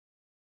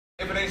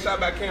If it ain't shot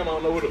by Cam, I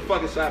don't know what the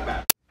fuck is shot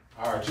by.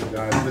 Alright, you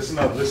guys, listen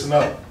up, listen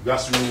up. We got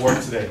some new work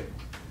today.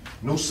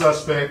 New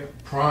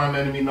suspect, prime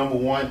enemy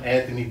 #1,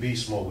 Anthony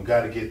BeastMode. We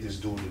gotta get this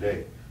dude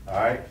today.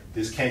 Alright?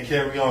 This can't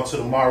carry on to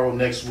tomorrow,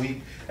 next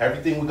week.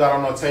 Everything we got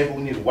on our table,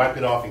 we need to wipe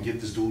it off and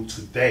get this dude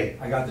today.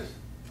 I got this.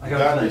 I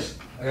got this.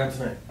 I got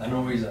tonight. I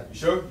know where he's at. You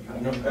sure? I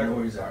know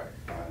where he's at.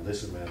 Alright,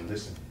 listen, man,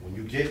 listen. When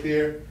you get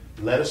there,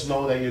 let us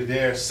know that you're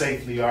there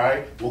safely,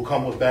 alright? We'll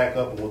come with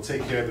backup and we'll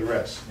take care of the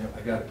rest. Yep,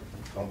 I got it.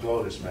 Don't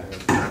blow this, man.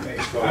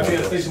 Let's go. I'll be at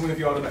the station with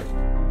you all tonight.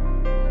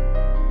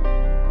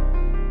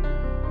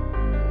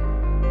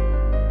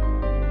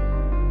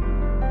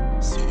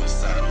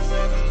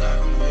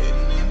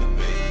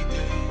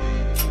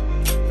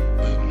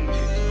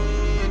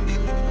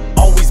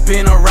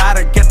 Been a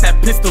rider, got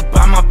that pistol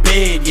by my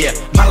bed, yeah.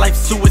 My life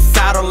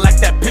suicidal like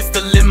that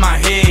pistol in my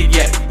head,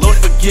 yeah. Lord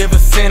forgive a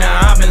sinner,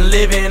 I've been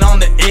living on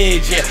the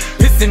edge, yeah.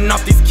 Pissing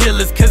off these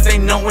killers cause they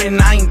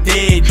knowin' I ain't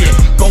dead, yeah.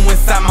 Go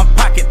inside my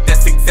pocket,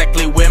 that's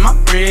exactly where my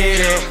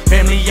bread at.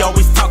 Family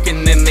always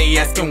talking and they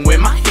asking where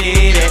my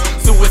head at.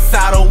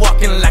 Suicidal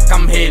walking like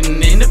I'm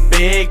heading into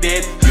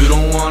Baghdad. You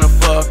don't wanna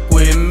fuck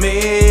with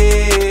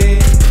me.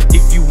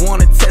 If you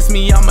wanna test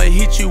me, I'ma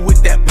hit you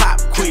with that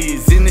pop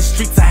quiz. In the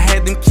streets I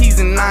had them keys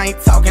and I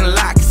ain't talking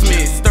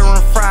locksmith. Stir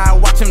and fry,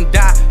 watch him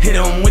die, hit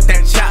him with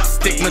that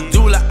chopstick.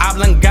 Medulla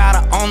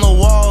oblongata on the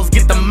walls,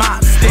 get the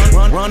mop stick.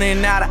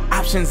 Running out of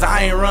options,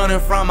 I ain't running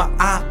from a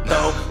op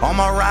though. All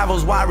my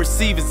rivals, wide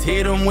receivers,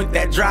 hit them with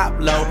that drop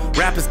low.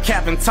 Rappers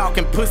capping,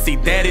 talking pussy,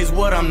 that is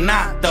what I'm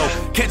not though.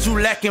 Catch you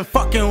lacking,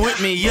 fucking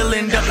with me, you'll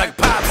end up like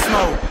Pop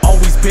Smoke.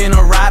 Always been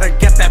a rider,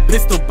 got that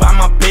pistol by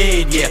my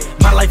bed, yeah.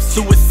 My life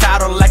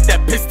suicidal like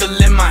that pistol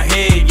in my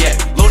head, yeah.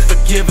 Lord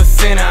forgive a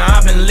sinner,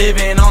 I've been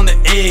living on the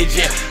edge,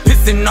 yeah.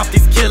 Pissing off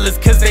these killers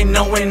cause they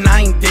knowin'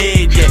 I ain't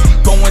dead, yeah.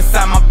 Go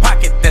inside my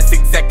pocket, that's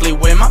exactly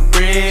where my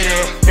bread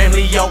at.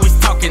 Family always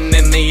talking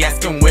and they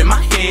asking where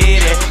my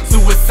head at.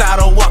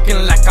 Suicidal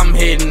walking like I'm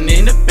heading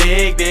into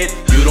Baghdad.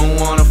 You don't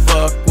wanna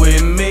fuck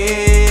with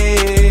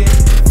me.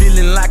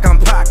 Feeling like I'm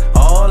Pac,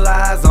 all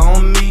eyes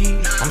on me.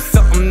 I'm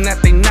something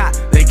that they not,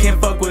 they can't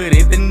fuck with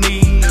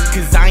Anthony.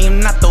 Cause I am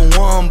not the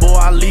one, boy,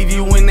 I'll leave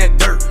you in that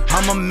dirt.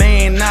 I'm a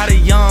man, not a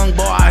young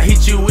boy, I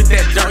hit you with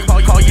that dirt.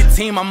 Call your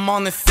team, I'm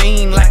on the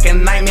scene like a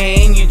nightmare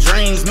in your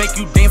dreams. Make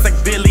you dance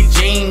like Billie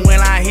Jean when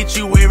I hit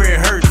you where it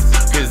hurts.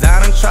 Cause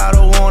I done try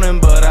to warn them,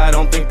 but I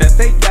don't think that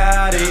they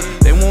got it.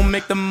 They won't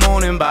make the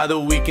morning, by the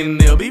weekend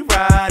they'll be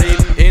riding.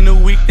 In a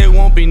week they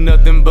won't be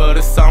nothing but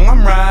a song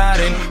I'm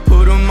writing.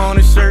 Put them on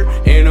a shirt,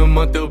 in a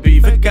month they'll be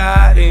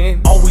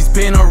forgotten. Always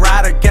been a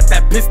rider, got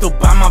that pistol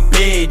by my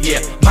bed,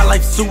 yeah. My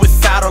life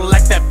suicidal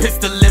like that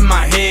pistol in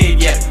my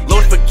head, yeah.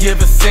 Lord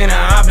forgive a sinner,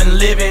 I've been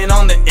living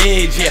on the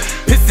edge, yeah.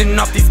 Pissing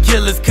off these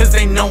killers cause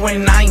they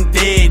knowin' I ain't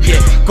dead,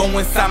 yeah. Go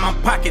inside my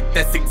pocket,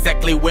 that's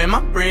exactly where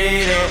my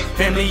bread at.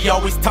 Family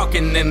always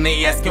talking and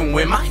they asking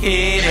where my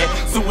head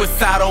at.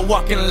 Suicidal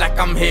walking like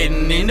I'm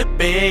heading into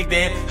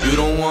Baghdad. You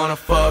don't wanna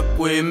fuck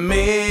with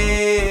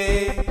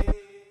me.